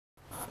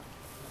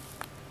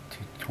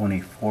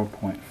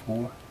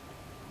224.4.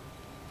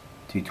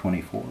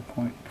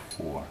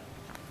 224.4.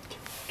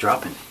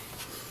 Dropping.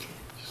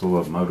 Just a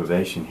little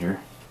motivation here.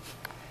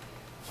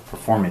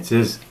 Performance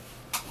is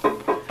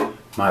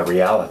my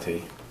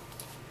reality.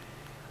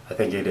 I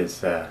think it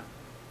is an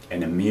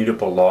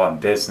immutable law in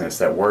business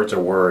that words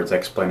are words,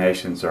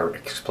 explanations are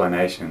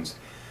explanations,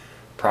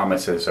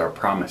 promises are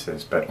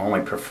promises, but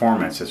only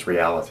performance is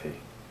reality.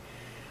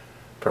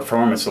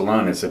 Performance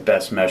alone is the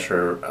best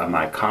measure of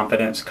my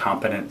confidence,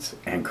 competence,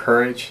 and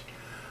courage.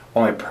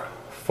 Only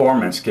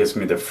performance gives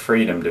me the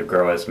freedom to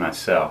grow as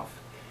myself.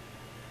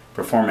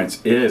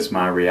 Performance is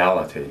my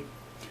reality.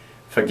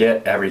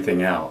 Forget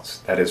everything else.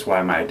 That is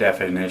why my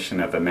definition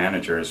of a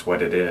manager is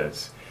what it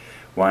is.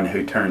 One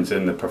who turns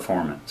in the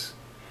performance.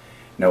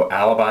 No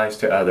alibis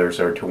to others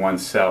or to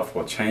oneself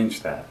will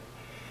change that.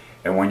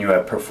 And when you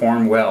have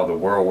performed well, the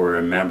world will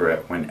remember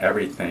it when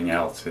everything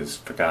else is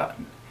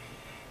forgotten.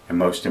 And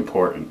most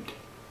important,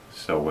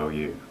 so will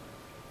you.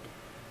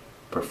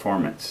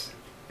 Performance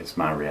is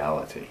my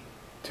reality.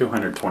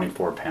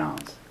 224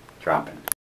 pounds, dropping.